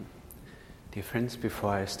Dear friends, before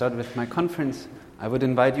I start with my conference, I would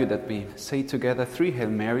invite you that we say together 3 Hail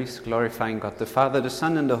Marys, glorifying God the Father, the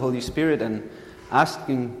Son, and the Holy Spirit, and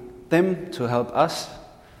asking them to help us,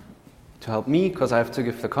 to help me, because I have to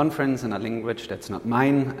give the conference in a language that's not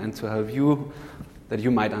mine, and to help you, that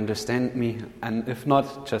you might understand me. And if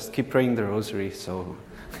not, just keep praying the rosary, so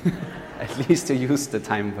at least you use the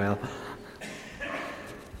time well.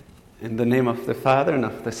 In the name of the Father, and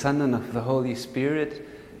of the Son, and of the Holy Spirit,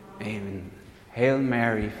 Amen. Hail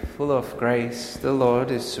Mary, full of grace, the Lord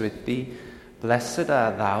is with thee. Blessed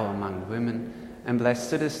art thou among women, and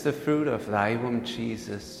blessed is the fruit of thy womb,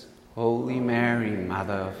 Jesus. Holy Mary,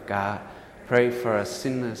 Mother of God, pray for us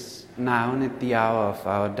sinners, now and at the hour of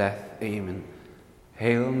our death. Amen.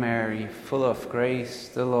 Hail Mary, full of grace,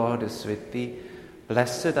 the Lord is with thee.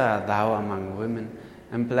 Blessed art thou among women,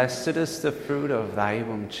 and blessed is the fruit of thy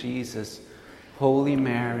womb, Jesus. Holy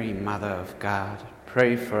Mary, Mother of God,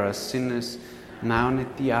 pray for us sinners, now and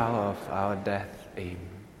at the hour of our death. Amen.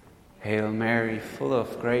 Hail Mary, full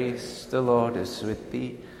of grace, the Lord is with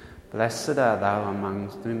thee. Blessed art thou among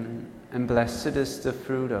women, and blessed is the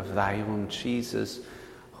fruit of thy womb, Jesus.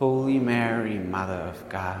 Holy Mary, Mother of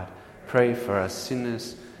God, pray for us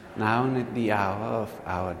sinners, now and at the hour of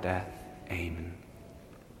our death. Amen.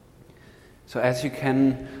 So as you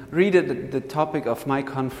can read it, the topic of my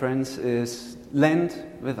conference is Lent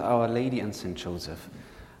with Our Lady and St. Joseph.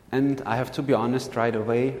 And I have to be honest right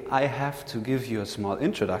away, I have to give you a small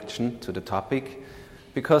introduction to the topic,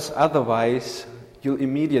 because otherwise you'll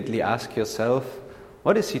immediately ask yourself,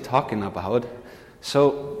 what is he talking about?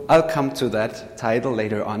 So I'll come to that title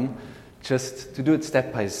later on, just to do it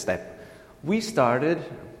step by step. We started,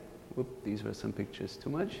 these were some pictures too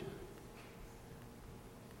much.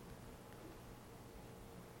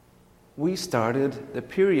 We started the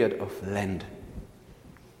period of Lent.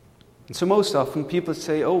 And so most often people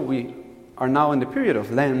say, we are now in the period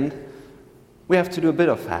of Lent, we have to do a bit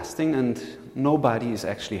of fasting, and nobody is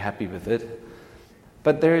actually happy with it.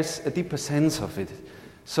 But there is a deeper sense of it.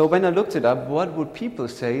 So when I looked it up, what would people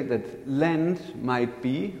say that Lent might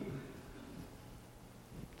be?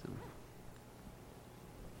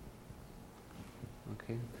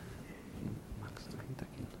 Okay.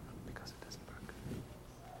 Because it doesn't work.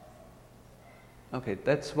 Okay,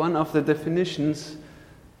 that's one of the definitions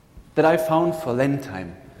that I found for Lent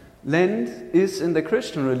time. Lent is in the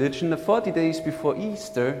Christian religion the 40 days before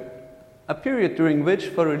Easter, a period during which,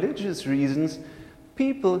 for religious reasons,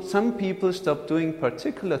 some people stop doing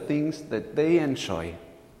particular things that they enjoy.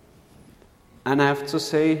 And I have to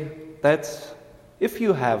say that if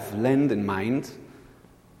you have Lent in mind,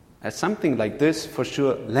 as something like this, for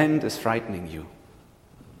sure, Lent is frightening you.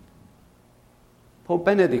 Pope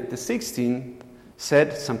Benedict XVI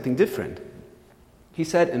said something different. He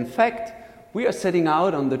said, in fact, we are setting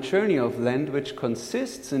out on the journey of Lent, which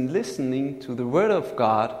consists in listening to the Word of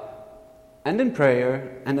God and in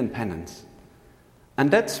prayer and in penance. And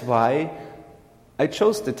that's why I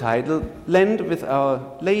chose the title, Lent with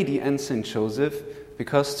Our Lady and St. Joseph,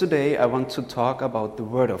 because today I want to talk about the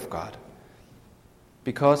Word of God.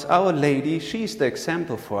 Because Our Lady, she's the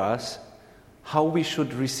example for us how we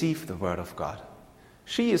should receive the Word of God.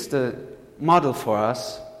 She is the model for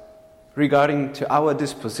us regarding to our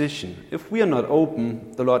disposition. If we are not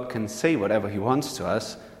open, the Lord can say whatever He wants to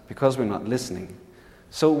us because we're not listening.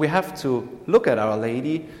 So we have to look at Our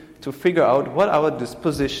Lady to figure out what our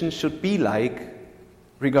disposition should be like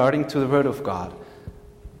regarding to the Word of God.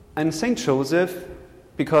 And St. Joseph,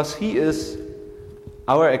 because he is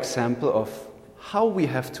our example of how we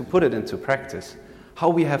have to put it into practice, how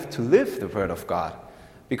we have to live the Word of God.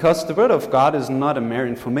 Because the Word of God is not a mere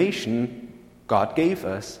information God gave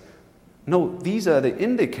us. No, these are the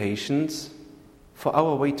indications for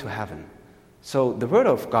our way to heaven. So the Word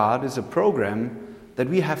of God is a program that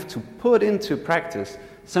we have to put into practice,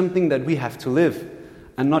 something that we have to live,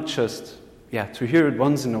 and not just, to hear it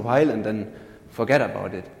once in a while and then forget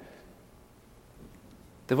about it.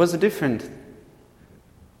 There was a different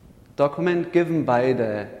document given by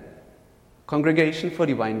the Congregation for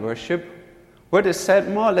Divine Worship, where they said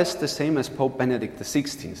more or less the same as Pope Benedict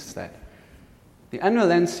XVI said. The annual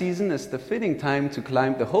Lent season is the fitting time to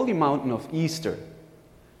climb the holy mountain of Easter.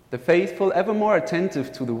 The faithful, ever more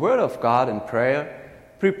attentive to the Word of God and prayer,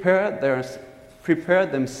 prepare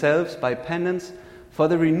themselves by penance for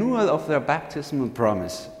the renewal of their baptismal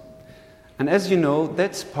promise. And as you know,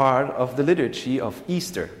 that's part of the liturgy of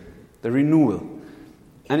Easter, the renewal.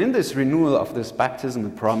 And in this renewal of this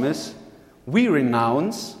baptismal promise, we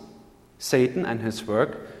renounce Satan and his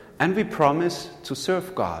work, and we promise to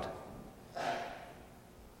serve God.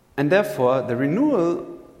 And therefore, the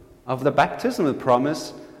renewal of the baptismal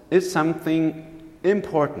promise is something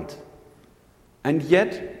important. And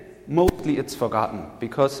yet, mostly it's forgotten,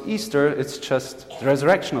 because Easter is just the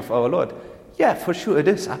resurrection of our Lord. Yeah, for sure it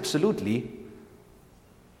is, absolutely.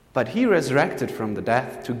 But He resurrected from the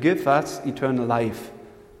death to give us eternal life.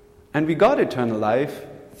 And we got eternal life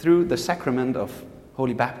through the sacrament of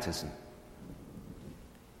Holy Baptism.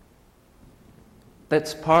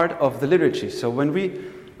 That's part of the liturgy. So when we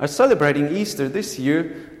are celebrating Easter this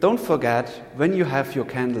year, don't forget, when you have your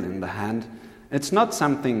candle in the hand, it's not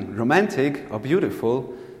something romantic or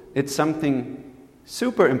beautiful, it's something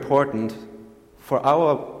super important for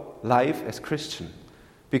our life as Christian.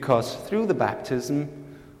 Because through the baptism,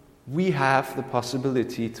 we have the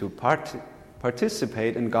possibility to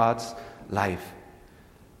participate in God's life.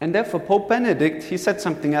 And therefore Pope Benedict, he said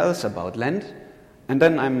something else about Lent, and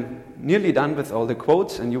then I'm nearly done with all the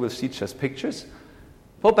quotes, and you will see just pictures.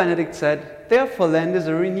 Pope Benedict said, "Therefore Lent is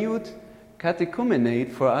a renewed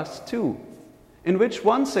catechumenate for us too, in which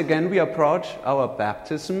once again we approach our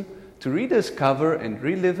baptism to rediscover and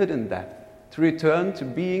relive it in depth, to return to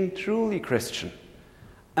being truly Christian."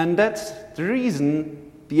 And that's the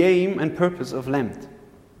reason, the aim and purpose of Lent,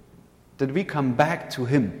 that we come back to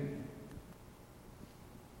Him.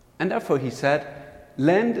 And therefore he said,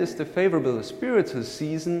 Lent is the favorable spiritual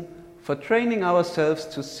season for training ourselves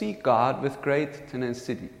to seek God with great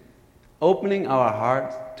tenacity, opening our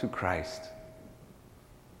heart to Christ.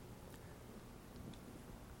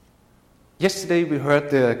 Yesterday we heard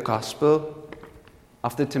the gospel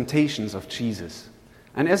of the temptations of Jesus.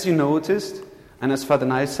 And as you noticed, and as Father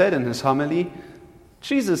Nile said in his homily,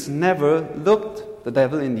 Jesus never looked the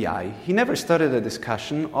devil in the eye. He never started a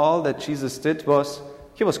discussion. All that Jesus did was,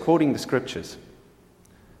 he was quoting the scriptures.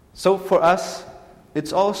 So for us,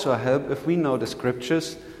 it's also a help if we know the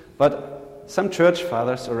scriptures, but some church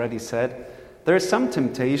fathers already said, there are some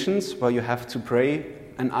temptations where you have to pray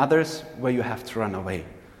and others where you have to run away.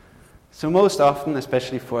 So most often,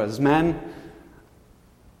 especially for us men,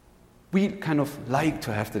 we kind of like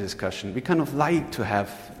to have the discussion. We kind of like to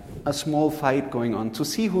have a small fight going on to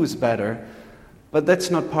see who's better, but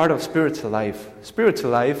that's not part of spiritual life.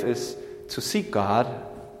 Spiritual life is to seek God,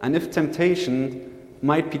 and if temptation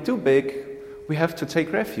might be too big, we have to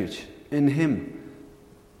take refuge in Him.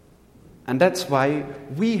 And that's why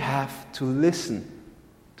we have to listen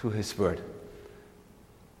to His word.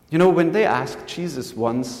 You know, when they asked Jesus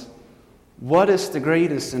once, what is the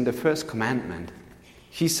greatest and the first commandment?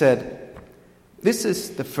 He said, this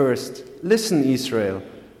is the first. Listen, Israel,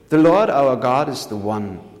 the Lord our God is the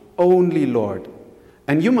one, only Lord.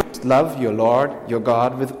 And you must love your Lord, your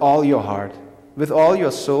God, with all your heart, with all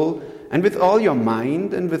your soul, and with all your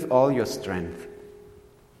mind, and with all your strength.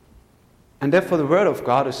 And therefore the word of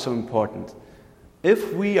God is so important.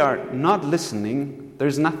 If we are not listening, there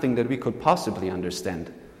is nothing that we could possibly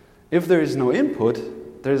understand. If there is no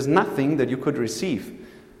input, there is nothing that you could receive.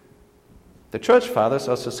 The church fathers,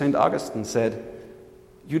 also St. Augustine, said,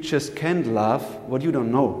 you just can't love what you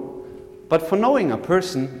don't know. But for knowing a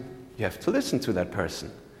person, you have to listen to that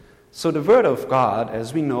person. So the word of God,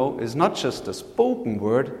 as we know, is not just a spoken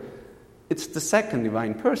word, it's the second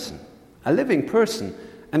divine person, a living person.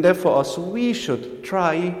 And therefore also we should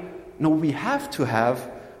we have to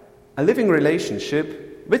have a living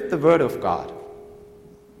relationship with the word of God.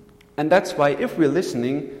 And that's why if we're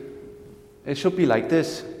listening, it should be like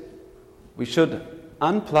this. We should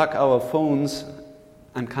unplug our phones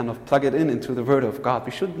and kind of plug it into the word of God.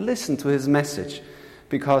 We should listen to His message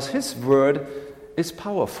because His word is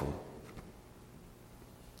powerful.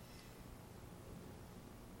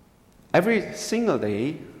 Every single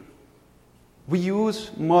day, we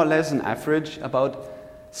use more or less an average about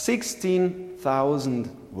 16,000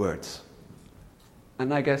 words.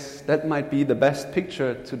 And I guess that might be the best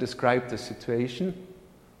picture to describe the situation.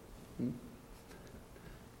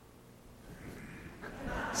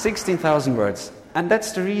 16,000 words. And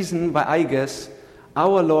that's the reason why I guess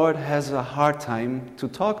our Lord has a hard time to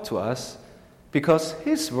talk to us, because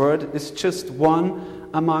His word is just one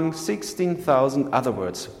among 16,000 other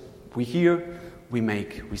words. We hear, we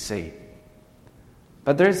make, we say.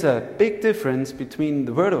 But there's a big difference between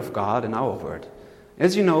the word of God and our word.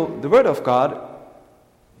 As you know, the word of God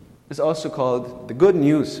is also called the good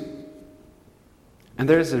news. And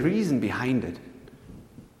there's a reason behind it.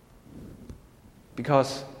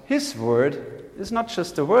 Because His word is not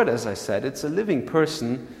just a word, as I said, it's a living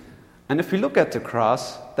person. And if we look at the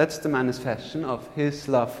cross, that's the manifestation of His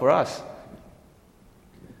love for us.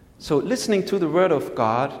 So listening to the word of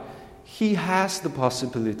God, He has the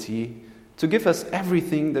possibility to give us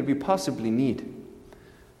everything that we possibly need.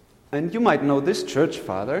 And you might know this church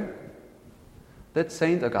father, that's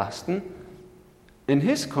St. Augustine. in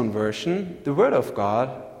his conversion, the Word of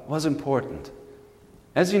God was important.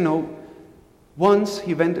 As you know, once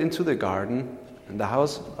he went into the garden in the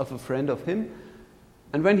house of a friend of him,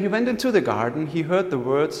 and when he went into the garden, he heard the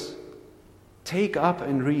words, "Take up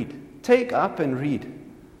and read, take up and read."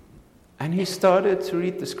 And he started to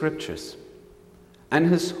read the scriptures, and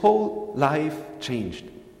his whole life changed.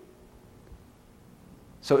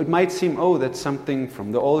 So it might seem, that's something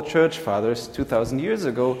from the old church fathers 2,000 years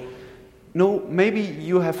ago. No, maybe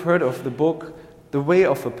you have heard of the book, The Way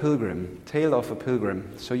of a Pilgrim, Tale of a Pilgrim.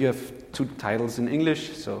 So you have 2 titles in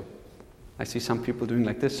English, so I see some people doing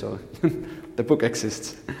like this, so the book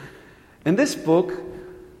exists. In this book,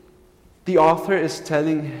 the author is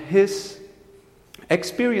telling his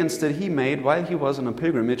experience that he made while he was on a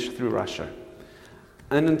pilgrimage through Russia.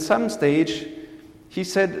 And in some stage, he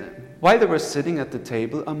said, while they were sitting at the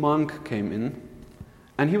table, a monk came in,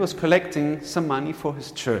 and he was collecting some money for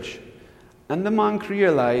his church. And the monk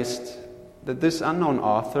realized that this unknown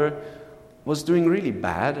author was doing really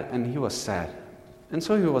bad, and he was sad. And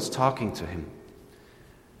so he was talking to him.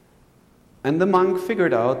 And the monk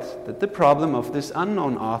figured out that the problem of this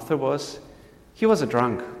unknown author was he was a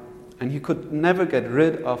drunk, and he could never get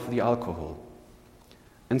rid of the alcohol.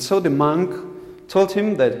 And so the monk told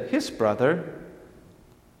him that his brother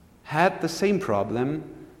had the same problem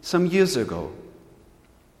some years ago.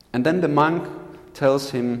 And then the monk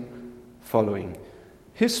tells him following: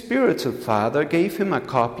 his spiritual father gave him a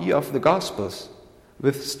copy of the Gospels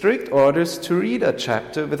with strict orders to read a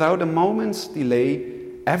chapter without a moment's delay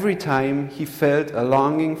every time he felt a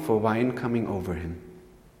longing for wine coming over him.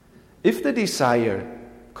 If the desire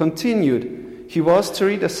continued, he was to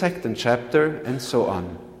read a second chapter, and so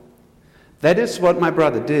on. That is what my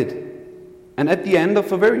brother did. And at the end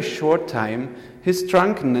of a very short time, his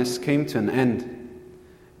drunkenness came to an end.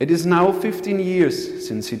 It is now 15 years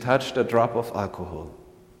since he touched a drop of alcohol.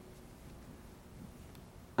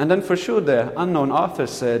 And then for sure the unknown author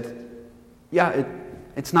said,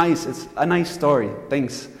 it's nice, it's a nice story,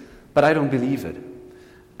 thanks, but I don't believe it.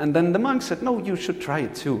 And then the monk said, no, you should try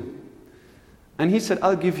it too. And he said,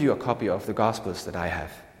 I'll give you a copy of the Gospels that I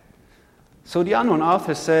have. So the unknown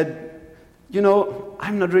author said,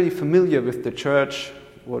 I'm not really familiar with the church.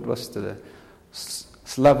 What was the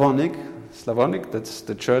Slavonic, that's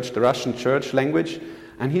the church, the Russian church language.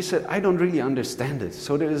 And he said, I don't really understand it.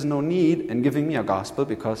 So there is no need in giving me a gospel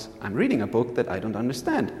because I'm reading a book that I don't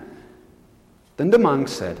understand. Then the monk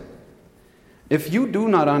said, if you do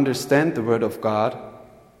not understand the word of God,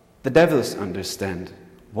 the devils understand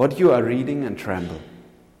what you are reading and tremble.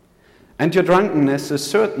 And your drunkenness is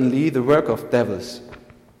certainly the work of devils.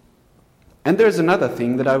 And there's another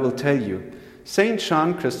thing that I will tell you. St.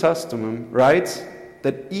 John Chrysostom writes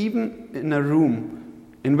that even in a room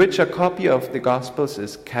in which a copy of the Gospels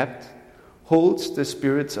is kept, holds the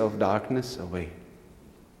spirits of darkness away.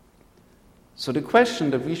 So the question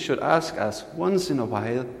that we should ask us once in a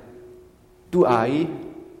while, do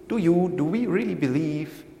we really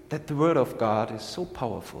believe that the Word of God is so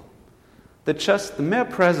powerful that just the mere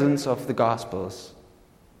presence of the Gospels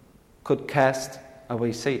could cast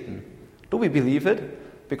away Satan? Do we believe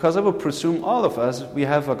it? Because I would presume all of us, we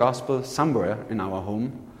have a gospel somewhere in our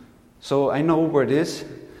home. So I know where it is.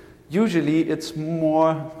 Usually it's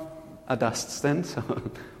more a dust stand. So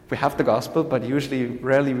we have the gospel, but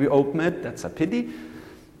rarely we open it. That's a pity.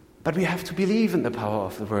 But we have to believe in the power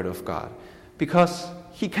of the Word of God, because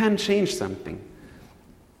He can change something.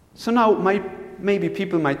 So now maybe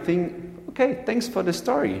people might think, okay, thanks for the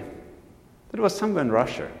story. That was somewhere in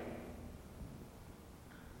Russia.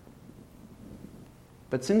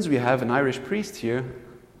 But since we have an Irish priest here,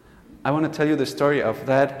 I want to tell you the story of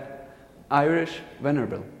that Irish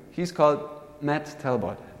venerable. He's called Matt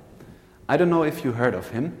Talbot. I don't know if you heard of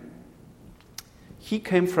him. He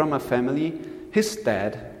came from a family, his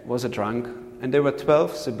dad was a drunk, and there were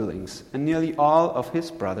 12 siblings, and nearly all of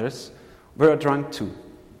his brothers were a drunk too.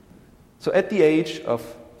 So at the age of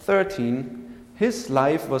 13, his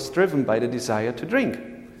life was driven by the desire to drink,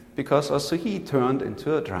 because also he turned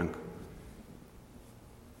into a drunk.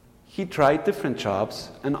 He tried different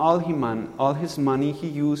jobs, and all his money he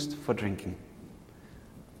used for drinking.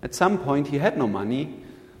 At some point he had no money,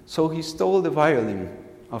 so he stole the violin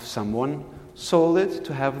of someone, sold it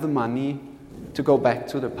to have the money to go back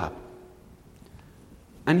to the pub.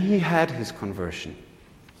 And he had his conversion.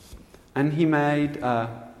 And he made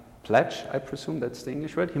a pledge, I presume that's the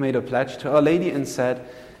English word. He made a pledge to Our Lady and said,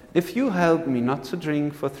 if you help me not to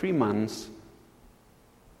drink for 3 months,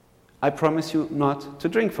 I promise you not to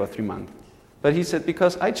drink for 3 months. But he said,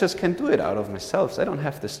 because I just can't do it out of myself. So I don't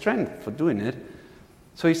have the strength for doing it.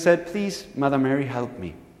 So he said, please, Mother Mary, help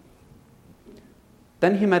me.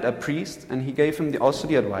 Then he met a priest, and he gave him also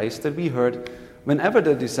the advice that we heard. Whenever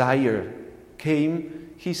the desire came,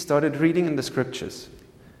 he started reading in the scriptures.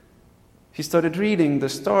 He started reading the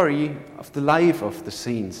story of the life of the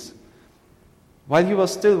saints. While he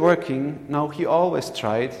was still working, now he always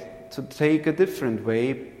tried to take a different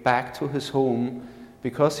way back to his home,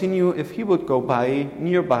 because he knew if he would go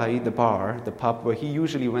nearby the bar, the pub where he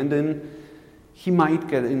usually went in, he might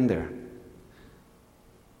get in there.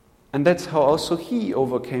 And that's how also he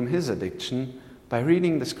overcame his addiction, by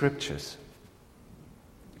reading the scriptures.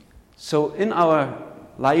 So in our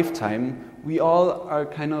lifetime, we all are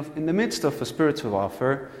kind of in the midst of a spiritual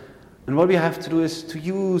warfare, and what we have to do is to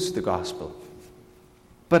use the gospel.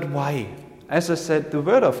 But why? As I said, the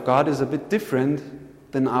word of God is a bit different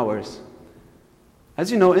than ours.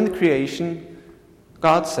 As you know, in creation,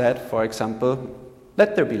 God said, for example,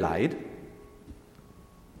 "Let there be light,"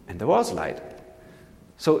 and there was light.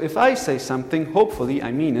 So if I say something, hopefully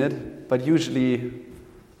I mean it, but usually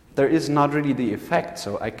there is not really the effect,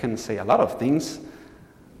 so I can say a lot of things,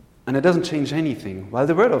 and it doesn't change anything, while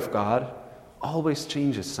the word of God always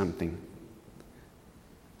changes something.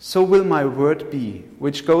 So will my word be,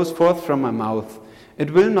 which goes forth from my mouth.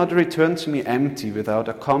 It will not return to me empty, without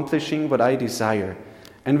accomplishing what I desire,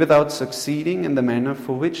 and without succeeding in the manner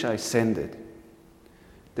for which I send it.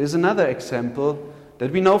 There's another example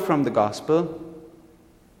that we know from the gospel.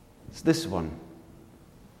 It's this one.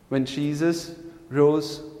 When Jesus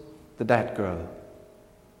rose the dead girl.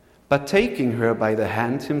 But taking her by the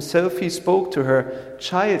hand himself, he spoke to her,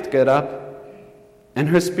 "Child, get up." And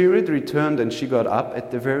her spirit returned, and she got up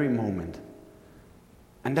at the very moment.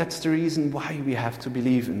 And that's the reason why we have to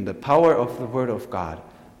believe in the power of the Word of God.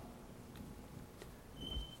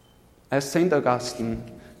 As St. Augustine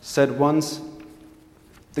said once,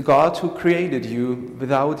 the God who created you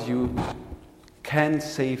without you can't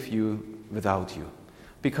save you without you,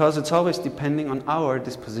 because it's always depending on our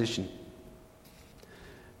disposition.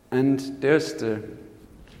 And there's the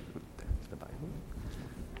Bible.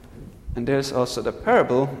 And there's also the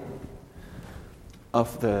parable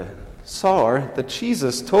of the sower that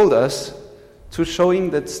Jesus told us, to showing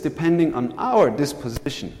that's depending on our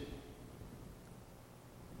disposition.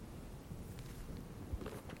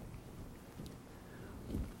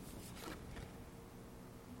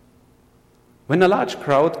 When a large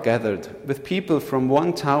crowd gathered, with people from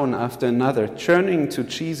one town after another, turning to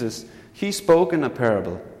Jesus, he spoke in a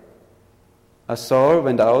parable. A sower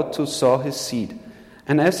went out to sow his seed,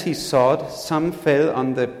 and as he sowed, some fell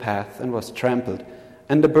on the path and was trampled,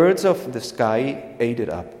 and the birds of the sky ate it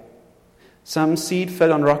up. Some seed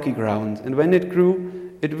fell on rocky ground, and when it grew,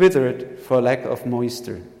 it withered for lack of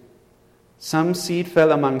moisture. Some seed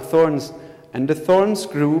fell among thorns, and the thorns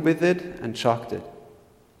grew with it and choked it.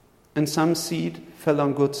 And some seed fell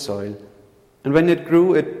on good soil, and when it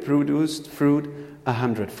grew, it produced fruit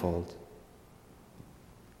 100-fold.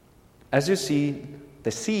 As you see,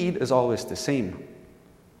 the seed is always the same.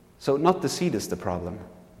 So not the seed is the problem.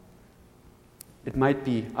 It might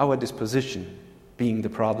be our disposition being the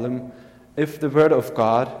problem, if the Word of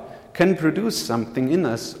God can produce something in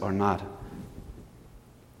us or not.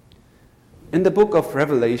 In the book of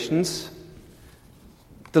Revelations,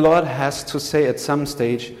 the Lord has to say at some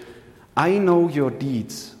stage, "I know your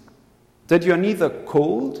deeds, that you are neither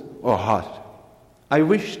cold or hot. I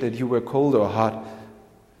wish that you were cold or hot.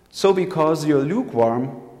 So because you are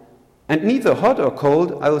lukewarm, and neither hot or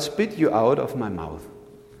cold, I will spit you out of my mouth."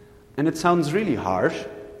 And it sounds really harsh,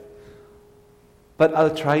 but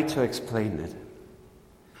I'll try to explain it.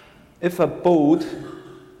 If a boat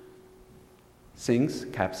sinks,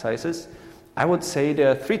 capsizes, I would say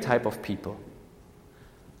there are 3 types of people.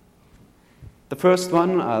 The first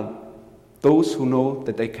one are those who know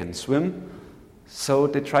that they can swim, so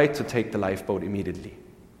they try to take the lifeboat immediately.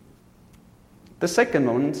 The second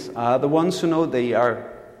ones are the ones who know they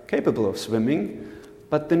are capable of swimming,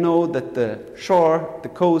 but they know that the shore, the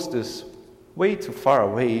coast is way too far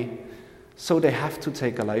away, so they have to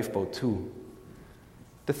take a lifeboat too.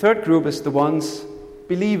 The third group is the ones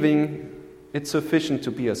believing it's sufficient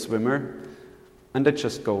to be a swimmer, and they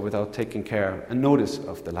just go without taking care and notice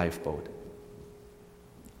of the lifeboat.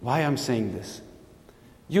 Why I'm saying this?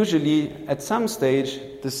 Usually, at some stage,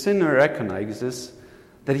 the sinner recognizes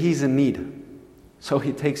that he's in need, so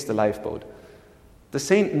he takes the lifeboat. The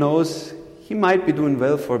saint knows he might be doing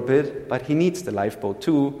well for a bit, but he needs the lifeboat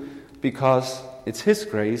too, because it's his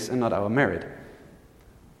grace and not our merit.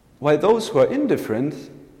 While those who are indifferent,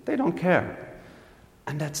 they don't care.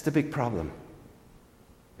 And that's the big problem.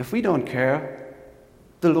 If we don't care,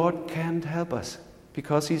 the Lord can't help us,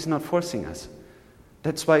 because he's not forcing us.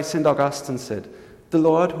 That's why St. Augustine said, The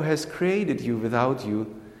Lord who has created you without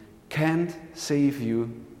you can't save you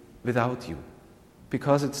without you,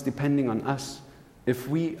 because it's depending on us if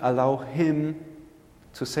we allow Him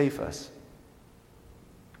to save us.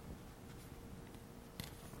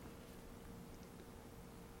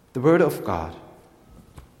 The Word of God.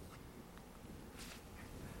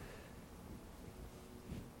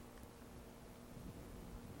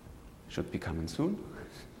 Should be coming soon.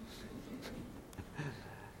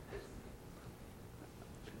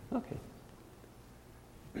 Okay.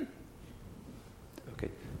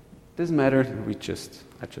 Doesn't matter,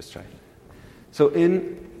 I just tried. So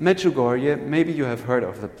in Medjugorje, maybe you have heard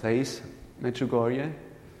of the place, Medjugorje,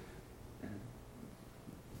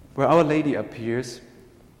 where Our Lady appears.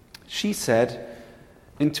 She said,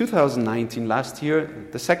 in 2019, last year,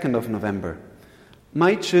 the 2nd of November,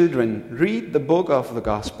 "My children, read the book of the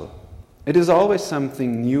Gospel. It is always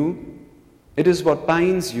something new. It is what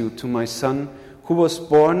binds you to my Son, who was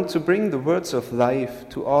born to bring the words of life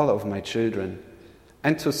to all of my children,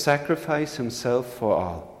 and to sacrifice Himself for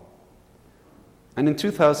all." And in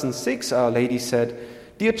 2006, Our Lady said,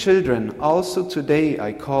 "Dear children, also today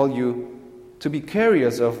I call you to be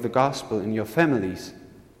carriers of the Gospel in your families.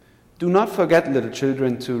 Do not forget, little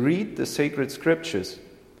children, to read the sacred Scriptures.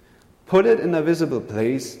 Put it in a visible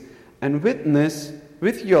place and witness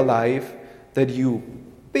with your life that you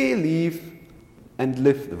believe and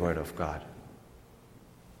live the Word of God."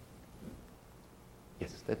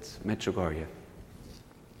 Yes, that's Medjugorje.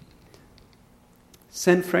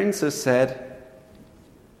 St. Francis said,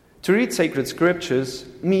 "To read sacred Scriptures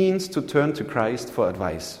means to turn to Christ for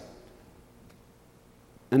advice."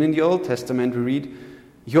 And in the Old Testament we read,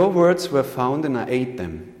 "Your words were found and I ate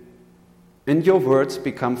them. And your words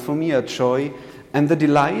become for me a joy and the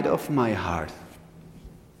delight of my heart."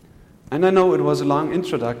 And I know it was a long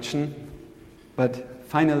introduction, but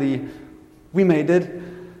finally we made it.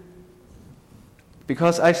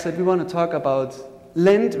 Because I said we want to talk about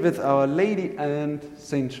Lent with Our Lady and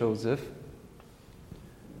Saint Joseph.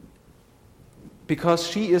 Because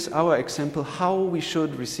she is our example how we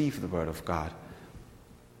should receive the Word of God.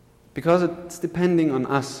 Because it's depending on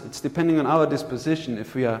us, it's depending on our disposition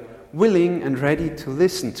if we are willing and ready to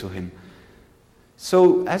listen to Him.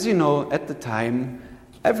 So, as you know, at the time,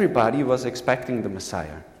 everybody was expecting the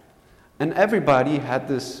Messiah. And everybody had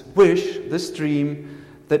this wish, this dream,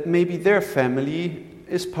 that maybe their family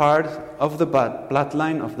is part of the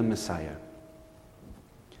bloodline of the Messiah.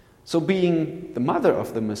 So being the mother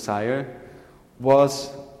of the Messiah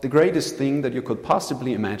was the greatest thing that you could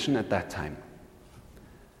possibly imagine at that time.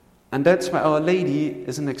 And that's why Our Lady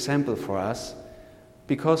is an example for us,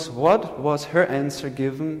 because what was her answer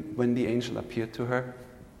given when the angel appeared to her?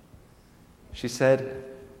 She said,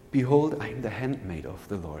 "Behold, I am the handmaid of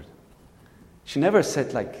the Lord." She never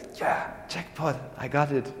said like, "Yeah, jackpot, I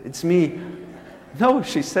got it, it's me." No,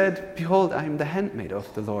 she said, "Behold, I am the handmaid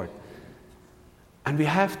of the Lord." And we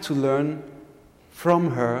have to learn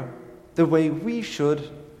from her the way we should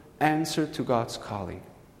answer to God's calling,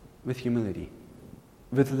 with humility,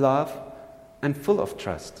 with love, and full of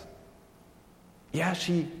trust. Yeah,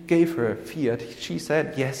 she gave her fiat. She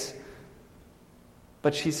said yes.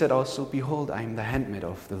 But she said also, "Behold, I am the handmaid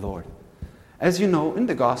of the Lord." As you know, in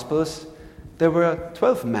the Gospels, there were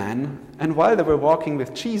 12 men, and while they were walking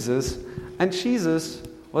with Jesus, and Jesus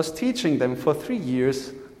was teaching them for 3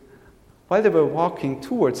 years, while they were walking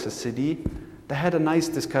towards the city, they had a nice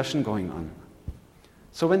discussion going on.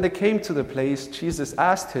 So when they came to the place, Jesus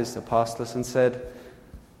asked His apostles and said,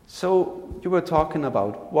 "So you were talking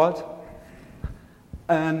about what?"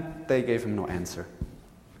 And they gave Him no answer.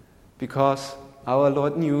 Because our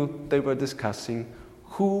Lord knew they were discussing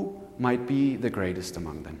who might be the greatest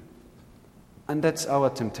among them. And that's our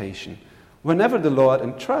temptation. Whenever the Lord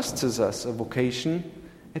entrusts us a vocation,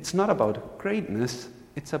 it's not about greatness,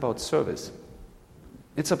 it's about service.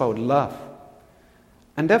 It's about love.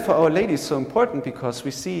 And therefore Our Lady is so important, because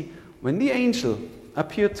we see when the angel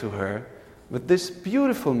appeared to her with this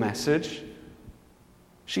beautiful message,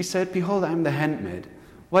 she said, "Behold, I am the handmaid."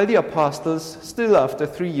 While the apostles, still after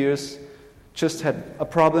 3 years, just had a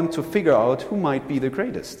problem to figure out who might be the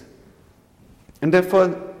greatest. And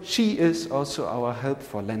therefore, she is also our help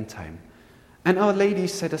for Lent time. And Our Lady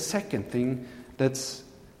said a second thing that's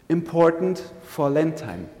important for Lent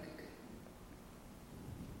time.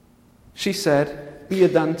 She said, "Be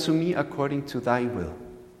it done to me according to thy will."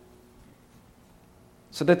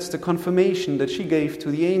 So that's the confirmation that she gave to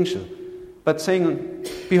the angel. But saying,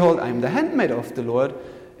 "Behold, I am the handmaid of the Lord,"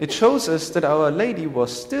 it shows us that Our Lady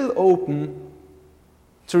was still open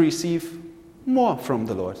to receive more from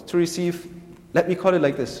the Lord, to receive, let me call it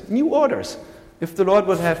like this, new orders. If the Lord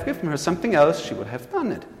would have given her something else, she would have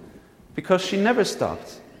done it, because she never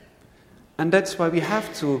stopped. And that's why we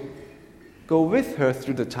have to go with her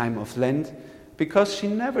through the time of Lent, because she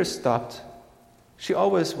never stopped. She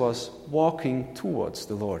always was walking towards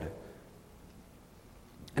the Lord.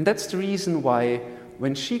 And that's the reason why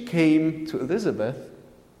when she came to Elizabeth,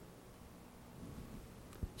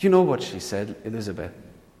 you know what she said, Elizabeth.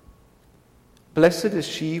 Blessed is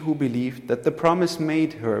she who believed that the promise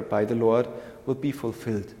made her by the Lord will be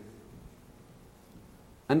fulfilled.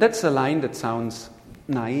 And that's a line that sounds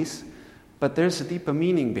nice, but there's a deeper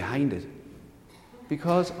meaning behind it.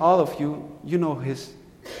 Because all of you know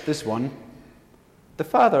this one, the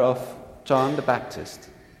father of John the Baptist.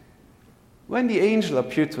 When the angel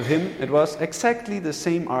appeared to him, it was exactly the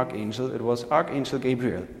same archangel. It was Archangel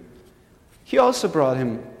Gabriel. He also brought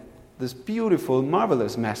him this beautiful,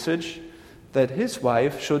 marvelous message that his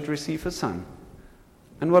wife should receive a son.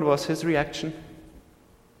 And what was his reaction?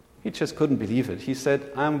 He just couldn't believe it. He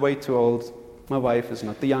said, I'm way too old. My wife is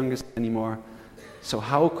not the youngest anymore. So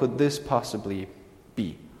how could this possibly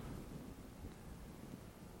be?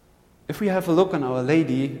 If we have a look on Our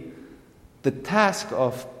Lady, the task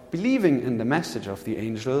of believing in the message of the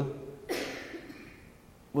angel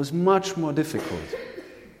was much more difficult.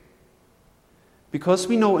 Because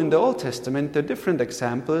we know in the Old Testament there are different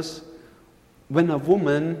examples when a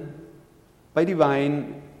woman, by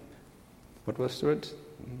divine,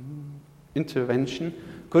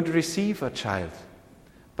 intervention, could receive a child.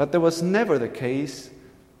 But there was never the case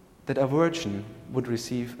that a virgin would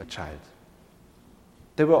receive a child.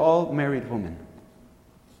 They were all married women.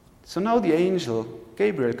 So now the angel,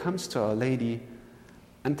 Gabriel, comes to Our Lady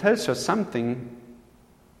and tells her something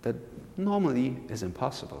that normally is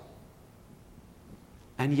impossible.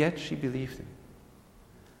 And yet she believed him.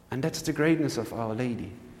 And that's the greatness of Our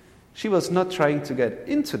Lady. She was not trying to get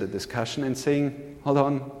into the discussion and saying, hold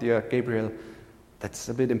on, dear Gabriel, that's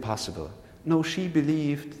a bit impossible. No, she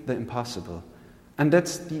believed the impossible. And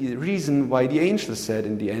that's the reason why the angel said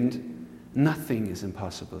in the end, nothing is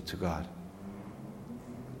impossible to God.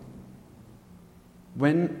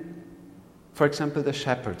 When, for example, the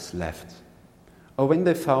shepherds left, or when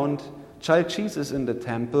they found child Jesus in the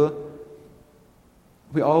temple,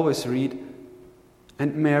 we always read,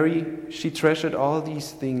 and Mary, she treasured all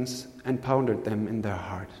these things and pondered them in their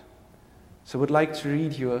heart. So I would like to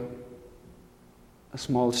read you a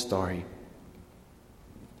small story,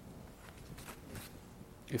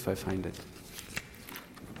 if I find it.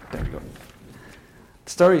 There we go.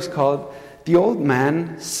 The story is called The Old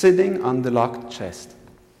Man Sitting on the Locked Chest.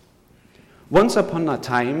 Once upon a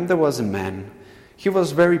time there was a man. He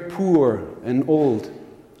was very poor and old,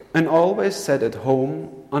 and always sat at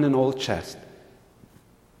home on an old chest.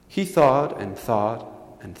 He thought and thought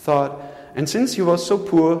and thought, and since he was so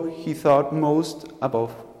poor, he thought most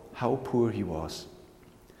about how poor he was.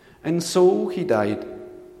 And so he died.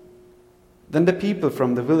 Then the people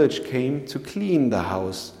from the village came to clean the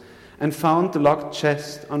house and found the locked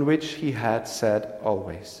chest on which he had sat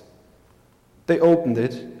always. They opened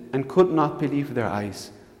it and could not believe their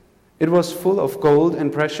eyes. It was full of gold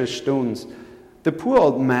and precious stones. The poor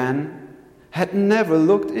old man had never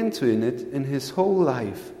looked into it in his whole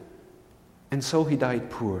life, and so he died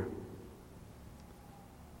poor.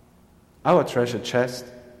 Our treasure chest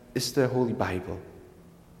is the Holy Bible.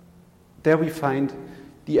 There we find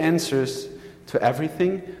the answers to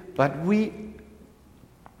everything, but we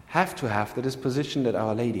have to have the disposition that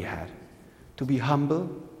Our Lady had, to be humble,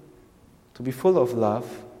 to be full of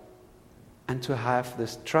love, and to have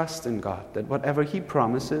this trust in God that whatever He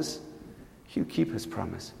promises, He'll keep His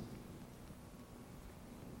promise.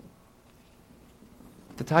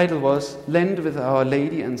 The title was Lent with Our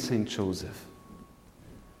Lady and Saint Joseph.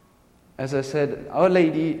 As I said, Our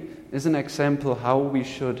Lady is an example how we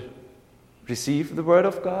should receive the Word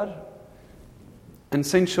of God, and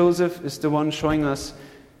Saint Joseph is the one showing us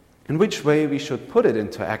in which way we should put it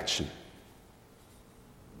into action.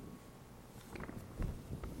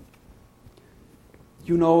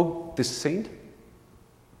 You know this saint?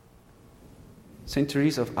 Saint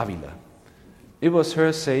Teresa of Avila. It was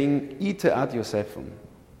her saying, Ite ad Josephum.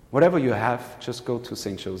 Whatever you have, just go to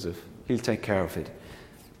Saint Joseph. He'll take care of it.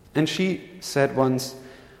 And she said once,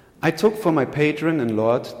 I took for my patron and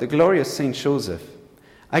Lord the glorious Saint Joseph.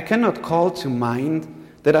 I cannot call to mind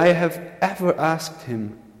that I have ever asked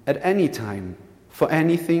him at any time for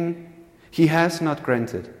anything he has not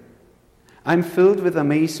granted. I am filled with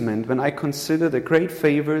amazement when I consider the great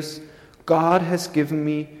favors God has given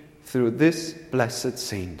me through this blessed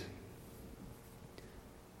saint.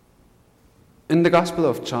 In the Gospel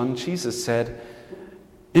of John, Jesus said,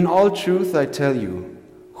 In all truth I tell you,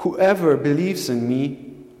 Whoever believes in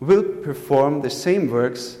me will perform the same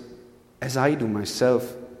works as I do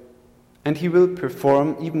myself, and he will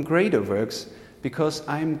perform even greater works because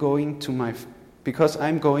I'm going to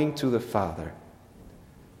the Father.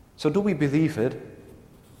 So do we believe it?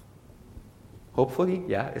 Hopefully,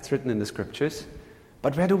 yeah, it's written in the scriptures.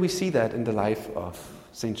 But where do we see that in the life of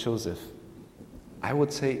Saint Joseph? I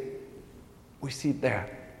would say we see it there.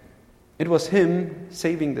 It was him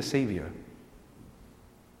saving the Savior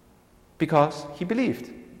because he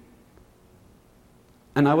believed.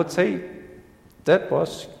 And I would say that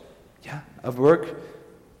was, a work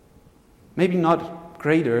maybe not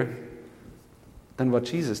greater than what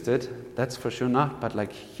Jesus did, that's for sure not, but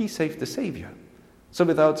like he saved the Savior. So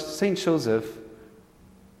without Saint Joseph,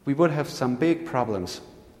 we would have some big problems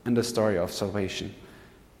in the story of salvation.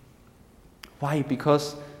 Why?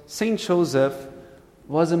 Because Saint Joseph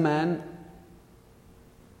was a man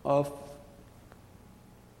of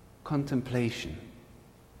contemplation.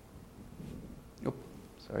 Oh,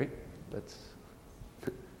 sorry, that's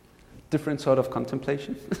different sort of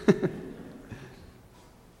contemplation.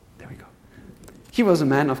 There we go. He was a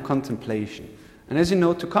man of contemplation. And as you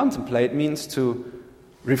know, to contemplate means to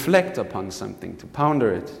reflect upon something, to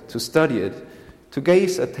ponder it, to study it, to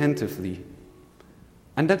gaze attentively.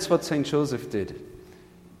 And that's what Saint Joseph did.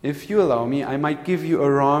 If you allow me, I might give you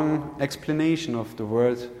a wrong explanation of the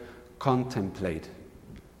word contemplate.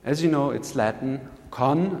 As you know, it's Latin,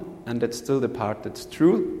 con, and that's still the part that's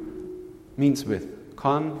true, means with.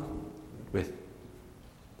 Con, with.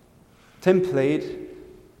 Template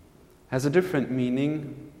has a different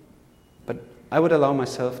meaning, but I would allow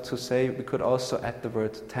myself to say we could also add the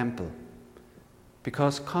word temple.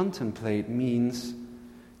 Because contemplate means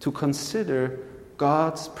to consider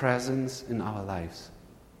God's presence in our lives.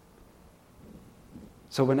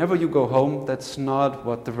 So whenever you go home, that's not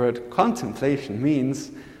what the word contemplation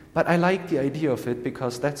means, but I like the idea of it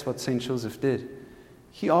because that's what St. Joseph did.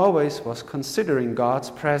 He always was considering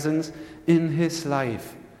God's presence in his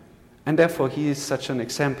life, and therefore he is such an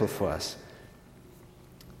example for us.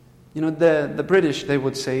 You know, the British, they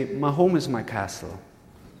would say, my home is my castle.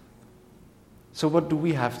 So what do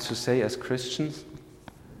we have to say as Christians?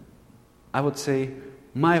 I would say,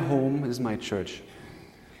 my home is my church.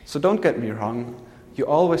 So don't get me wrong, you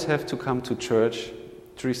always have to come to church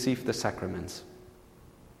to receive the sacraments.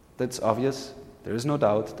 That's obvious, there is no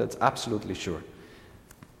doubt, that's absolutely sure.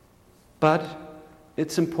 But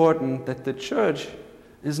it's important that the church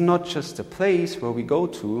is not just a place where we go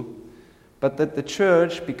to, but that the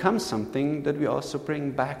church becomes something that we also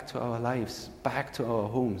bring back to our lives, back to our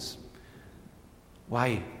homes.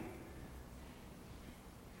 Why?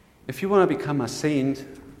 If you want to become a saint,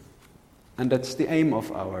 and that's the aim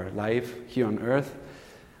of our life here on earth,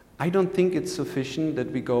 I don't think it's sufficient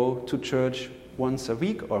that we go to church once a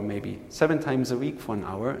week or maybe 7 times a week for an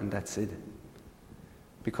hour and that's it.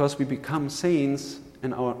 Because we become saints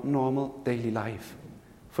in our normal daily life.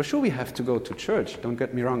 For sure we have to go to church, don't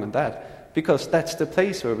get me wrong on that, because that's the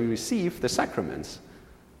place where we receive the sacraments.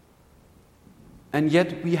 And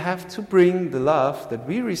yet we have to bring the love that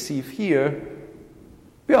we receive here,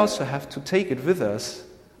 we also have to take it with us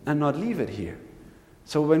and not leave it here.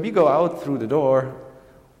 So when we go out through the door,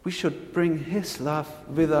 we should bring his love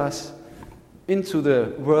with us into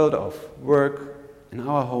the world of work, in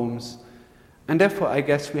our homes. And therefore, I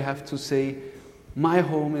guess we have to say, my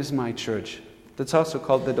home is my church. That's also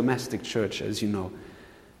called the domestic church, as you know.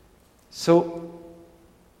 So,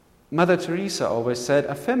 Mother Teresa always said,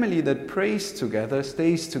 a family that prays together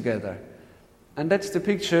stays together. And that's the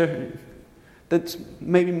picture that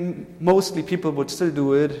maybe mostly people would still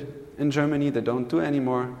do it. In Germany, they don't do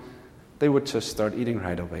anymore. They would just start eating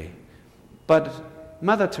right away. But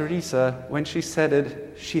Mother Teresa, when she said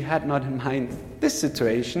it, she had not in mind this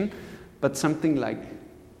situation, but something like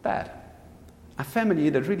that. A family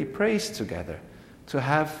that really prays together, to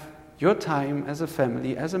have your time as a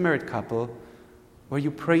family, as a married couple, where you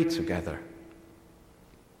pray together.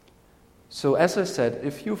 So as I said,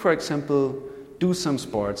 if you, for example, do some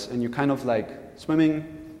sports and you kind of like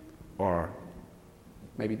swimming, or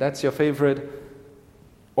maybe that's your favorite,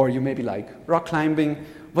 or you maybe like rock climbing,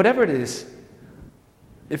 whatever it is,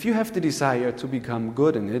 if you have the desire to become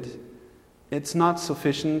good in it, it's not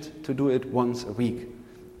sufficient to do it once a week.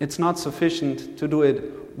 It's not sufficient to do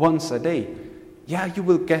it once a day. Yeah, you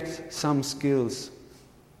will get some skills,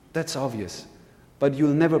 that's obvious, but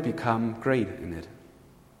you'll never become great in it.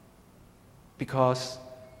 Because,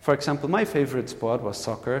 for example, my favorite sport was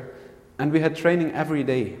soccer, and we had training every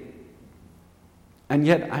day. And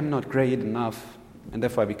yet I'm not great enough, and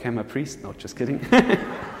therefore I became a priest. No, just kidding.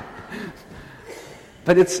 But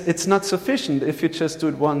But it's not sufficient if you just do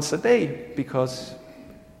it once a day because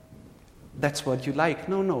that's what you like.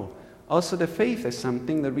 No. Also the faith is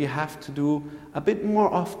something that we have to do a bit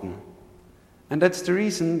more often. And that's the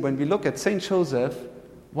reason when we look at St. Joseph,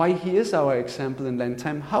 why he is our example in Lent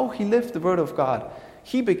time, how he lived the Word of God.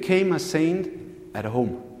 He became a saint at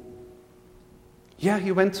home. Yeah,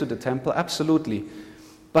 he went to the temple, absolutely.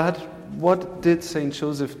 But what did St.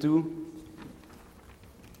 Joseph do?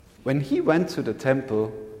 When he went to the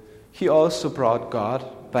temple, he also brought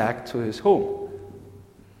God back to his home.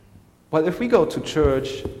 Well, if we go to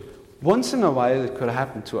church, once in a while it could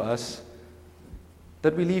happen to us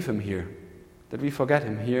that we leave him here, that we forget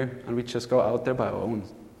him here, and we just go out there by our own.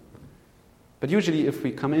 But usually if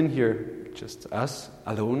we come in here, just us,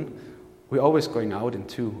 alone, we're always going out in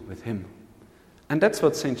two with him. And that's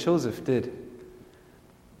what St. Joseph did.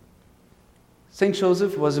 St.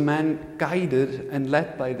 Joseph was a man guided and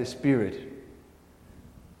led by the Spirit.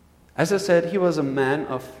 As I said, he was a man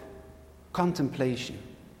of contemplation.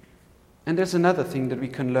 And there's another thing that we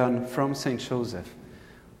can learn from St. Joseph.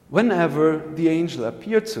 Whenever the angel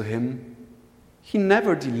appeared to him, he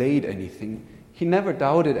never delayed anything. He never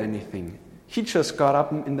doubted anything. He just got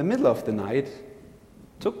up in the middle of the night,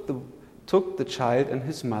 took the child and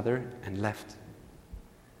his mother and left.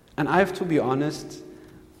 And I have to be honest,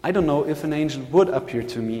 I don't know if an angel would appear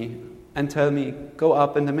to me and tell me, go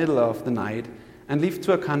up in the middle of the night and leave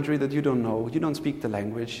to a country that you don't know, you don't speak the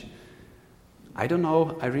language. I don't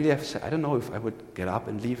know, I don't know if I would get up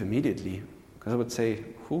and leave immediately. Because I would say,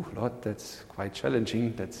 Lord, that's quite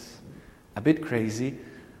challenging, that's a bit crazy.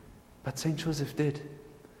 But St. Joseph did.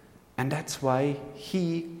 And that's why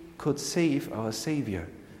he could save our Savior.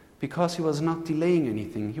 Because he was not delaying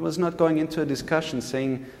anything. He was not going into a discussion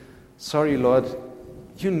saying, sorry, Lord,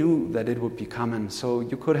 you knew that it would be coming, so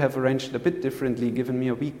you could have arranged it a bit differently, given me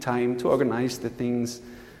a week time to organize the things.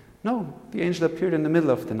 No, the angel appeared in the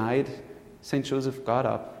middle of the night. St. Joseph got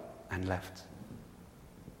up and left.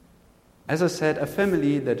 As I said, a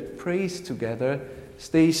family that prays together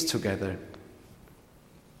stays together.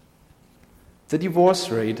 The divorce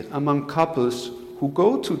rate among couples who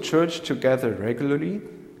go to church together regularly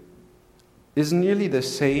is nearly the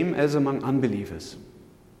same as among unbelievers.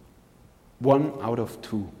 1 out of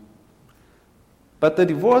 2. But the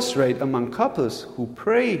divorce rate among couples who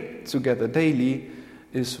pray together daily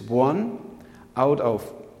is 1 out of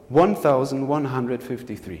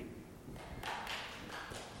 1,153.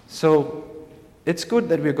 So it's good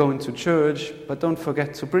that we're going to church, but don't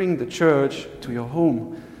forget to bring the church to your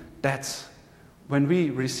home. That's when we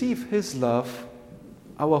receive His love,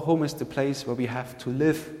 our home is the place where we have to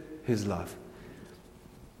live His love.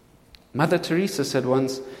 Mother Teresa said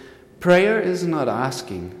once, prayer is not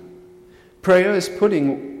asking. Prayer is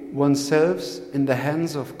putting oneself in the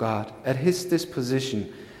hands of God at His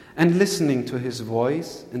disposition and listening to His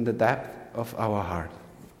voice in the depth of our heart.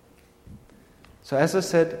 So as I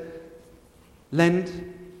said, Lent,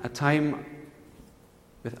 a time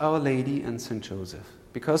with Our Lady and St. Joseph.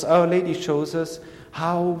 Because Our Lady shows us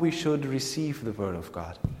how we should receive the Word of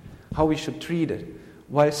God, how we should treat it,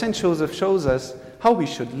 while St. Joseph shows us how we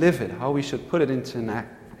should live it, how we should put it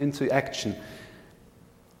into action.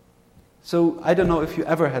 So I don't know if you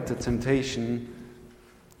ever had the temptation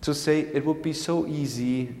to say it would be so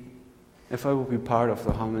easy if I would be part of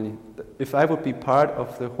the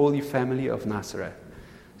Holy Family of Nazareth.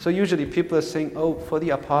 So usually people are saying, for the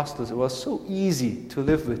apostles it was so easy to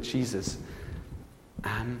live with Jesus.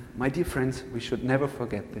 My dear friends, we should never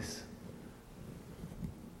forget this.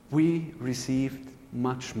 We received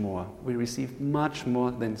much more. We received much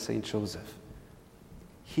more than St. Joseph.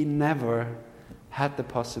 He never had the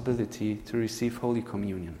possibility to receive Holy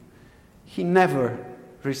Communion. He never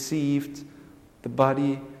received the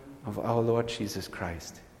body of our Lord Jesus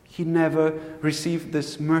Christ. He never received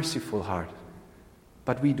this merciful heart.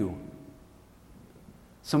 But we do.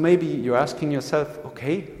 So maybe you're asking yourself,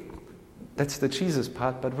 okay, that's the Jesus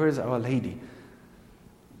part, but where is Our Lady?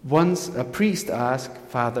 Once a priest asked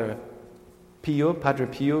Padre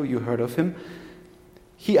Pio, you heard of him,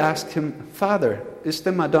 he asked him, Father, is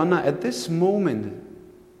the Madonna at this moment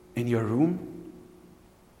in your room?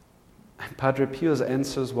 And Padre Pio's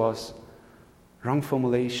answer was, wrong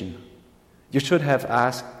formulation. You should have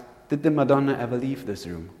asked, did the Madonna ever leave this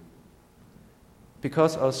room?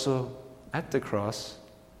 Because also at the cross,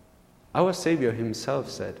 our Savior himself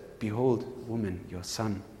said, behold, woman, your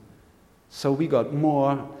son. So we got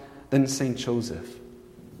more than St. Joseph.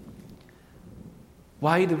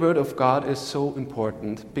 Why the Word of God is so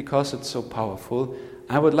important? Because it's so powerful.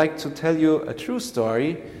 I would like to tell you a true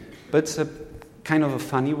story, but it's a kind of a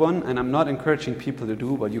funny one, and I'm not encouraging people to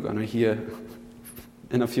do what you're going to hear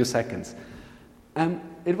in a few seconds.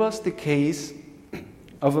 It was the case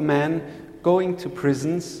of a man going to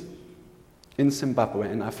prisons in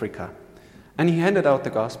Zimbabwe, in Africa. And he handed out the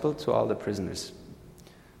gospel to all the prisoners.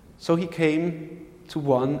 So he came to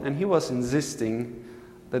one, and he was insisting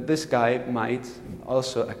that this guy might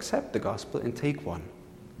also accept the gospel and take one.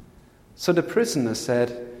 So the prisoner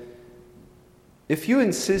said, "If you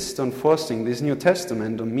insist on forcing this New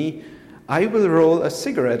Testament on me, I will roll a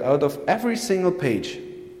cigarette out of every single page."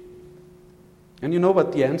 And you know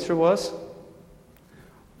what the answer was?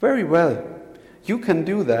 "Very well, you can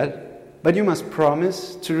do that, but you must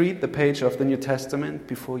promise to read the page of the New Testament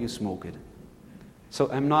before you smoke it." So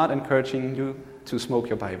I'm not encouraging you to smoke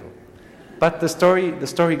your Bible. But the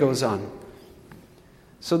story goes on.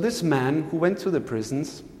 So this man who went to the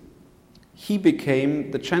prisons, he became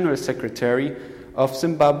the general secretary of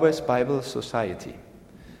Zimbabwe's Bible Society.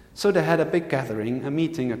 So they had a big gathering, a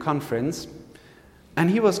meeting, a conference, and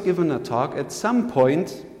he was given a talk. At some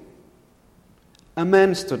point, a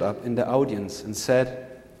man stood up in the audience and said,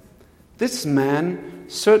 "This man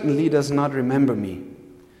certainly does not remember me.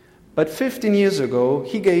 But 15 years ago,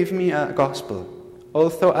 he gave me a gospel,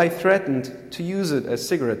 although I threatened to use it as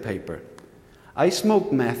cigarette paper. I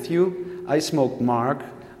smoked Matthew, I smoked Mark,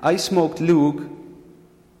 I smoked Luke.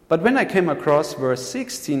 But when I came across verse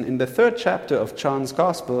 16 in the 3rd chapter of John's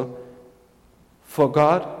Gospel, 'For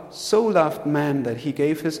God so loved man that he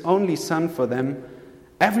gave his only Son for them,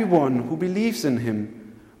 everyone who believes in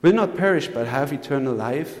him will not perish but have eternal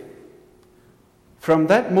life,' from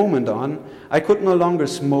that moment on, I could no longer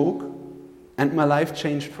smoke, and my life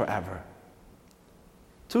changed forever."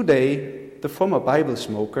 Today, the former Bible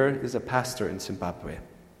smoker is a pastor in Zimbabwe.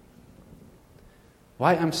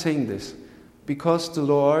 Why I'm saying this? Because the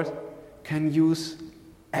Lord can use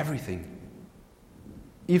everything.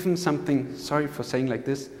 Even something, sorry for saying like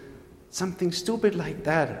this, something stupid like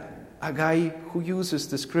that. A guy who uses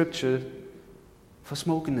the scripture for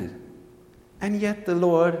smoking it. And yet the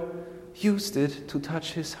Lord used it to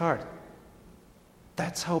touch his heart.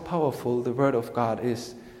 That's how powerful the Word of God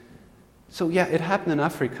is. So yeah, it happened in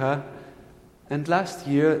Africa, and last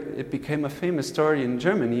year it became a famous story in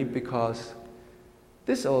Germany because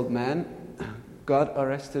this old man got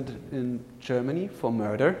arrested in Germany for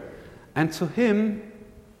murder, and to him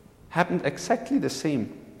happened exactly the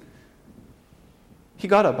same. He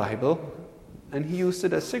got a Bible, and he used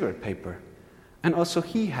it as cigarette paper. And also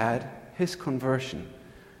he had his conversion.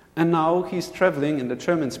 And now he's traveling in the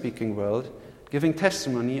German-speaking world, giving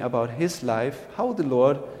testimony about his life, how the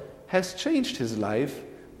Lord has changed his life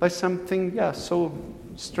by something, so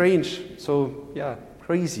strange, so,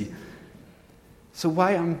 crazy. So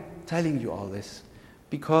why I'm telling you all this?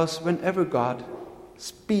 Because whenever God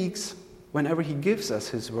speaks, whenever he gives us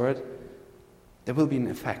his word, there will be an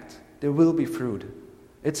effect. There will be fruit.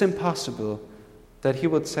 It's impossible that he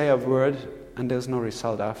would say a word and there's no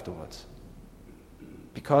result afterwards.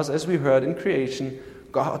 Because as we heard in creation,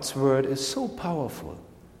 God's word is so powerful.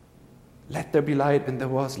 Let there be light, and there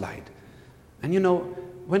was light. And you know,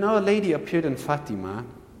 when Our Lady appeared in Fatima,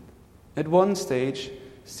 at one stage,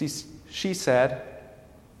 she said,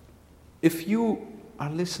 "If you are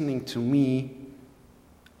listening to me,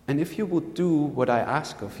 and if you would do what I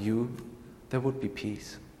ask of you, there would be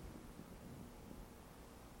peace."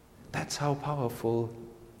 That's how powerful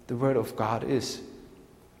the Word of God is.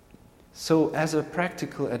 So as a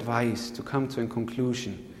practical advice to come to a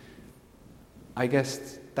conclusion, I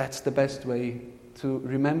guess that's the best way to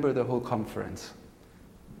remember the whole conference.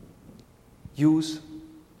 Use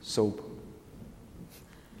soap.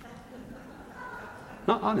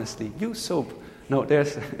 No, honestly, use soap. No,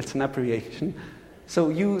 it's an abbreviation. So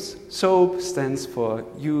use soap stands for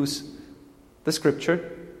use the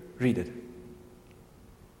scripture, read it.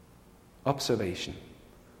 Observation.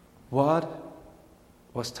 What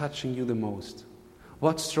was touching you the most?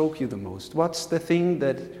 What struck you the most? What's the thing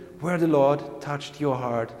where the Lord touched your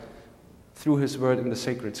heart through his word in the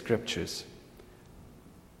sacred scriptures?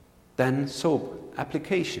 Then soap,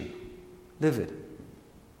 application. Live it.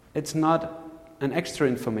 It's not an extra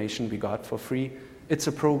information we got for free. It's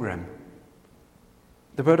a program.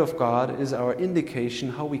 The Word of God is our indication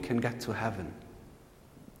how we can get to heaven.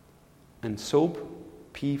 And soap,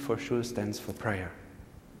 P for sure, stands for prayer.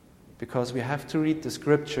 Because we have to read the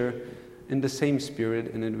scripture in the same spirit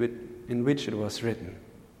in which it was written.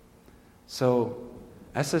 So,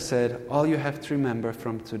 as I said, all you have to remember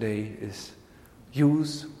from today is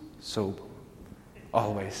use soap.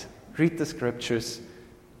 Always. Read the scriptures,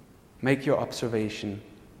 make your observation,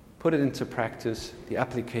 put it into practice, the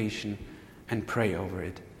application, and pray over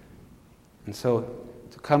it. And so,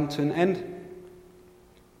 to come to an end,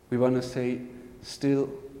 we want to say, still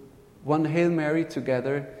one Hail Mary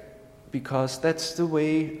together, because that's the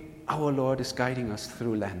way our Lord is guiding us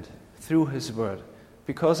through Lent, through His Word,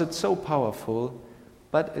 because it's so powerful,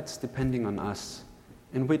 but it's depending on us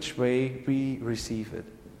in which way we receive it,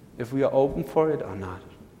 if we are open for it or not.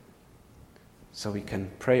 So we can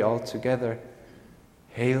pray all together.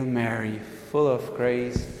 Hail Mary, full of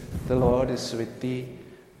grace, the Lord is with thee.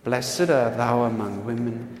 Blessed art thou among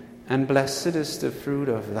women, and blessed is the fruit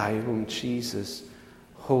of thy womb, Jesus.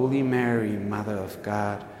 Holy Mary, Mother of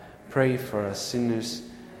God, pray for us sinners,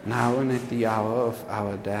 now and at the hour of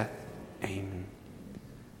our death. Amen.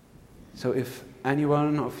 So if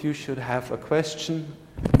anyone of you should have a question,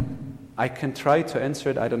 I can try to answer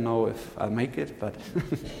it. I don't know if I'll make it, but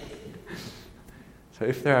so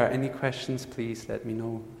if there are any questions, please let me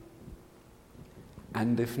know.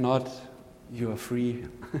 And if not, you are free.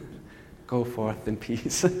 Go forth in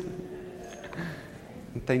peace.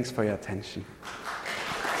 And thanks for your attention.